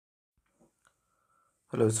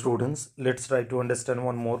Hello students, let's try to understand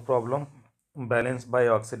one more problem. Balance by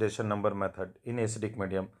oxidation number method in acidic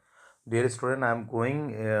medium. Dear student, I am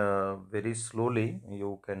going very slowly.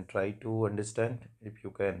 You can try to understand if you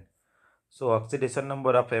can. So oxidation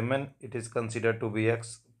number of Mn, it is considered to be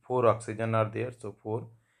X. 4 oxygen are there. So 4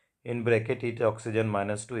 in bracket it oxygen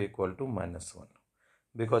minus 2 equal to minus 1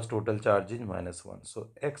 because total charge is minus 1. So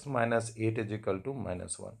X minus 8 is equal to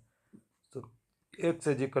minus 1. So X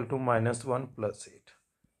is equal to minus 1 plus 8.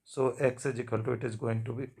 So X is equal to, it is going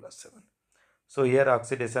to be plus 7. So here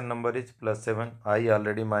oxidation number is plus 7. I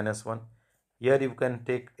already minus 1. Here you can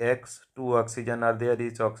take X. 2 oxygen are there.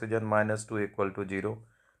 Each oxygen minus 2 equal to 0.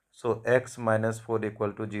 So X minus 4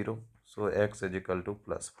 equal to 0. So X is equal to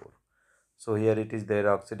plus 4. So here it is there,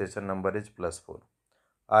 oxidation number is plus 4.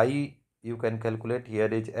 I you can calculate, here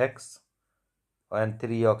is X and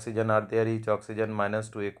 3 oxygen are there. Each oxygen minus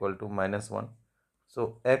 2 equal to minus 1.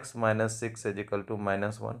 So X minus 6 is equal to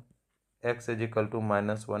minus 1. X is equal to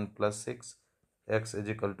minus 1 plus 6. X is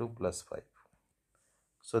equal to plus 5.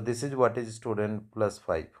 So this is what is student plus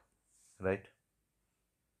 5, right?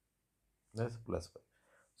 That's plus 5.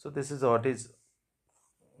 So this is what is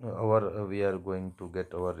our, we are going to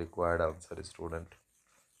get our required answer, student.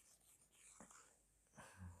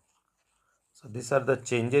 So these are the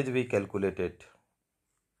changes we calculated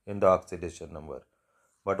in the oxidation number.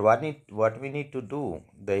 But what we need to do,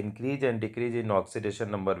 the increase and decrease in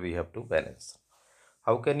oxidation number we have to balance.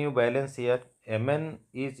 How can you balance here? Mn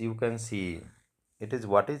is, you can see, it is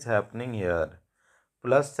what is happening here.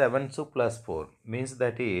 Plus 7 to plus 4 means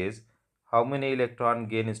that is how many electron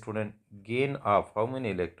gain, student? Gain of how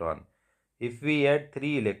many electron? If we add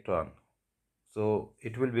 3 electron, so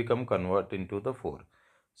it will become convert into the 4.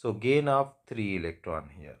 So gain of 3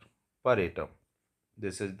 electron here per atom.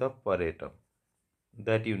 This is the per atom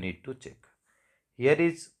that you need to check. Here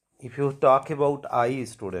is, if you talk about I,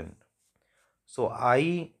 student. So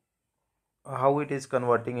I, how it is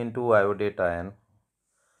converting into iodate ion?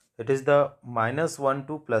 It is the minus 1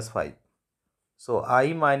 to plus 5. So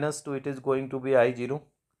I minus 2, it is going to be I0.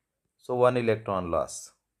 So 1 electron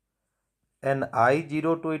loss. And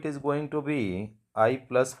I0 to it is going to be I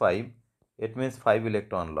plus 5. It means 5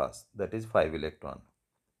 electron loss. That is 5 electron.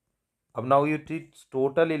 Now you treat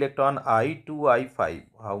total electron I2, I5.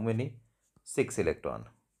 How many? 6 electron.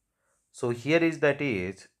 So here is, that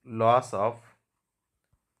is loss of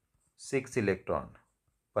 6 electron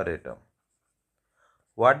per atom.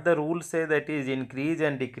 What the rule say, that is increase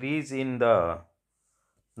and decrease in the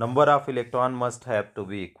number of electron must have to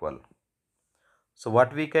be equal. So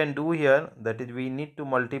what we can do here, that is we need to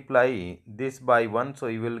multiply this by 1. So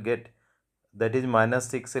you will get, that is minus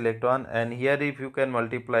 6 electron, and here if you can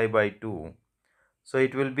multiply by 2, so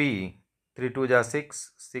it will be 3 2 ja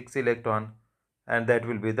 6, 6 electron, and that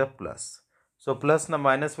will be the plus. So plus the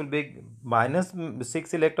minus will be minus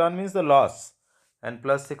 6 electron means the loss, and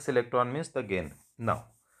plus 6 electron means the gain. Now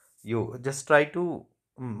you just try to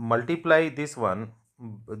multiply this one,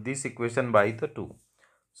 this equation by the 2.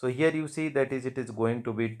 So here you see, that is, it is going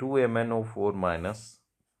to be 2 MnO4 minus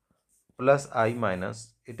plus I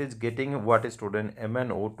minus, it is getting what is, student?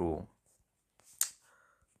 MnO2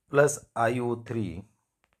 plus IO3.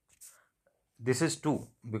 This is 2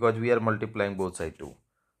 because we are multiplying both sides 2.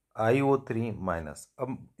 IO3 minus.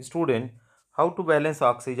 Student, how to balance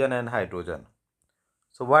oxygen and hydrogen?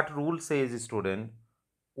 So what rule says, student?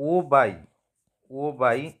 O by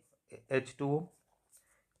H2O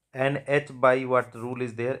and H by what rule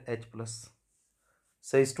is there? H plus.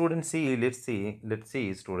 So student, see, let's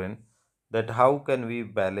see student, that how can we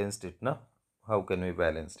balance it now? How can we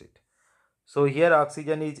balance it? So here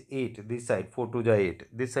oxygen is 8, this side 4 to the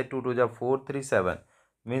 8, this side 2 to the 4, 3, 7.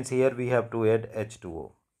 Means here we have to add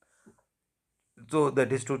H2O. So that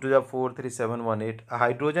is 2 to the 4, 3, 7, 1, 8.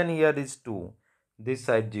 Hydrogen here is 2, this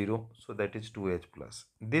side 0, so that is 2H plus.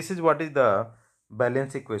 This is what is the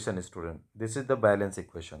balance equation, student. This is the balance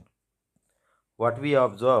equation. What we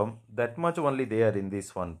observe, that much only there in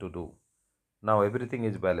this one to do. Now everything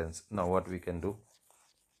is balanced. Now what we can do?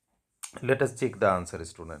 Let us check the answer,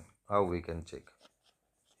 student. How we can check?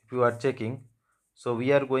 If you are checking, so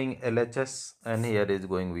we are going LHS, and here is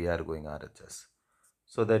going, we are going RHS.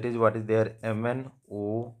 So that is what is there,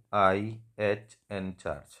 MnO IHN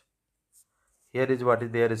charge. Here is what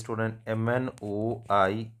is there, student, MnO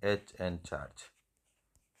IHN charge.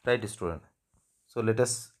 Right, student? So let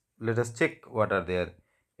us check what are there.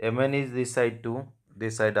 Mn is this side 2,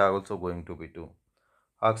 this side are also going to be 2.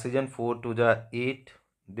 Oxygen 4 to the 8,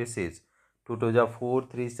 this is 2 to the 4,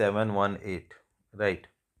 3, 7, 1, 8. Right.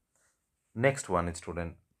 Next one,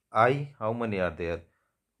 student. I, how many are there?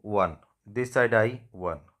 1. This side I,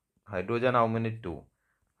 1. Hydrogen, how many? 2.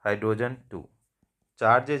 hydrogen 2.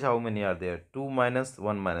 Charges how many are there? 2 minus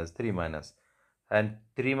 1 minus 3 minus, and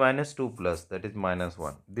 3 minus 2 plus, that is minus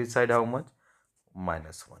 1. This side how much?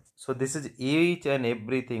 Minus 1. So this is each and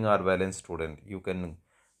everything are balanced, student. You can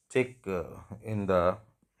check in the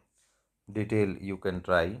detail, you can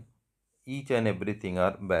try. Each and everything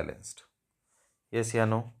are balanced. Yes, yeah,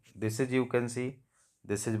 no. This is, you can see,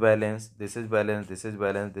 this is balanced, this is balanced, this is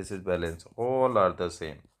balanced, this is balanced. All are the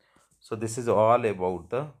same. So this is all about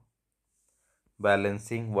the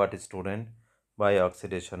balancing, what is, student, by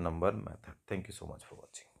oxidation number method. Thank you so much for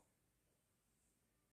watching.